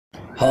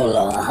Hold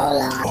on,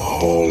 man,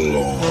 hold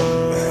on.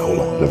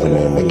 living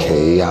in the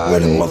chaotic Where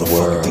the motherfucker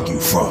world think you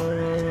from?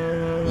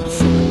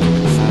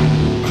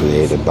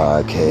 created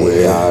by chaotic.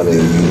 Where do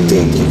you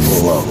think you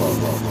from?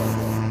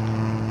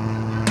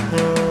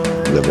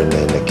 Living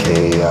in the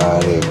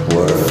chaotic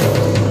world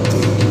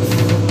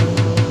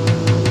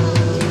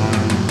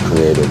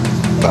created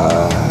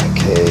by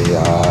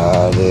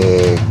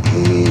chaotic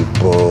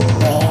people.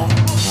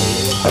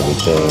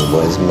 Everything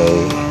was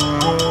made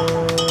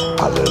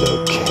out of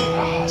the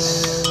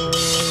chaos.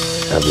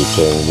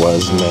 Everything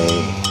was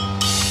made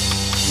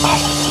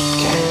out of the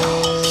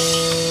chaos.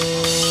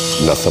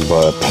 Nothing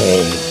but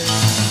pain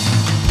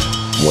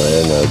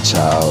when a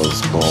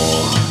child's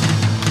born.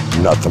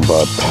 Nothing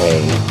but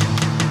pain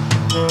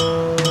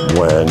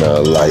when a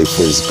life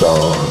is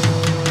gone.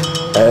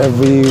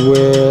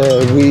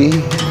 Everywhere we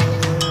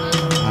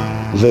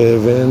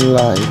live in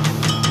life,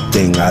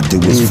 Thing I do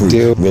is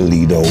free.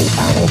 Really though,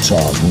 I don't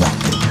charge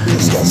nothing.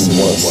 Just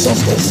want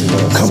something,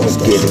 come and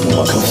get it,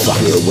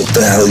 motherfucker. What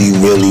the hell you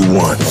really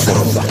want?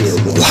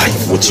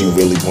 Life, what you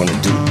really wanna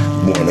do?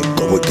 Wanna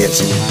go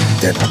against me?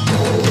 Then I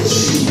go.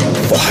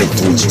 Fight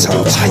 3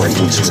 times,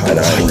 and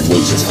I ain't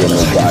waiting for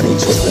nobody.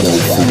 Just no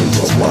food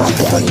for my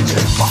fight.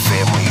 My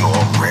family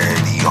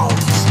already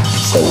owns.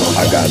 So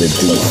I gotta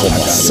do it for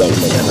myself,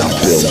 and I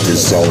build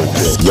this own.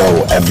 Yo,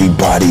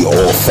 everybody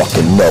all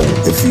fucking know,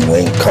 if you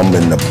ain't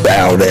coming to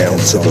bow down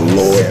to the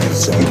Lord,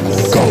 you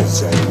go.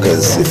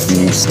 Cause if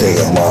you stay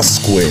in my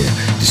square,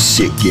 the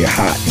shit get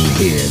hot in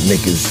here.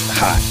 Niggas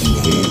hot in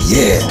here,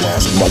 yeah.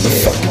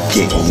 Motherfucker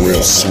getting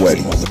real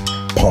sweaty.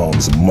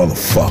 Palms are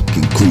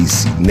motherfucking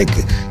greasy,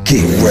 nigga.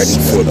 Get ready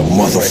for the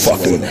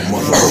motherfucking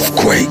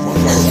earthquake.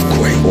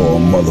 Or a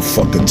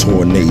motherfucking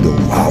tornado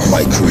I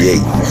might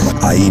create.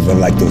 I even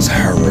like those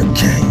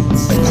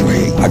hurricanes.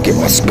 I get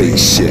my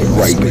spaceship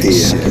right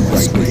there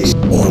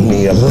on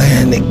the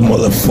Atlantic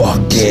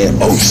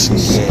motherfucking ocean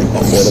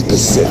or the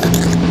Pacific.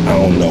 I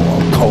don't know,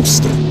 I'm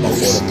coasting.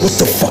 What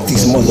the fuck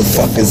these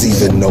motherfuckers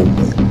even know?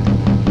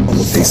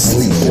 They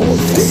sleep all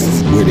day.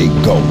 Where they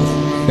going?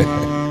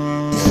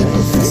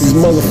 These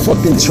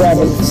motherfucking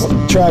travelers,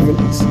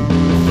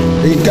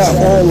 they got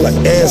all the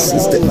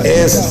answers,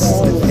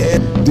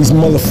 These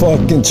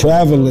motherfucking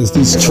travelers,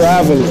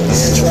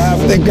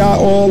 they got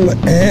all the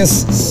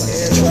answers.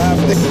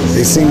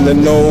 They seem to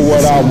know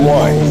what I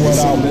want.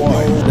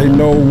 They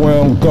know where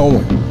I'm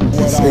going.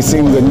 They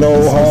seem to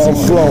know how I'm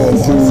flowing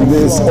through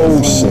this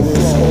ocean.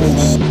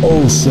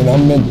 I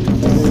meant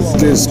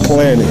this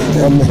planet.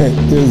 I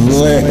meant this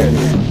land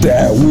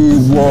that we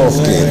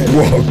walking.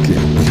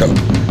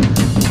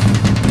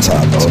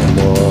 Top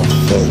more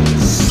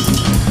things.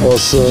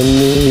 Also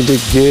need to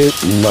get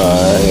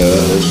my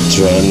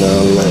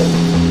adrenaline.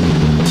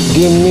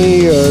 Give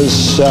me a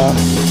shot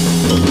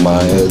of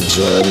my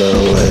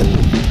adrenaline.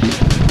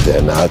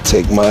 Then I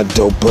take my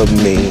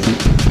dopamine.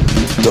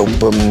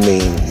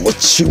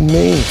 What you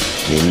mean?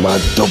 Need my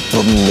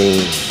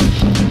dopamine.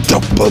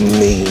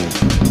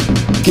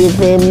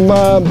 Giving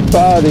my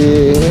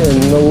body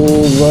an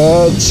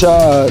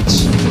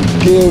overcharge.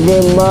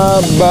 Giving my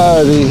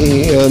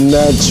body a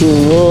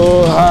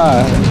natural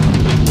high.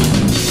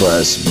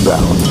 Fresh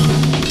bounty.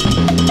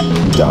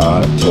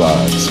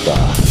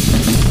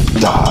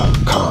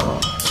 blogspot.com.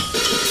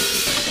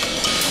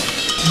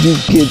 You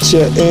get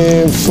your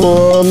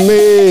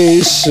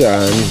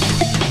information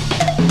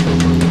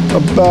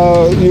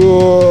about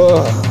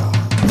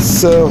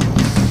yourself.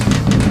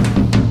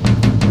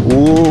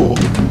 Ooh.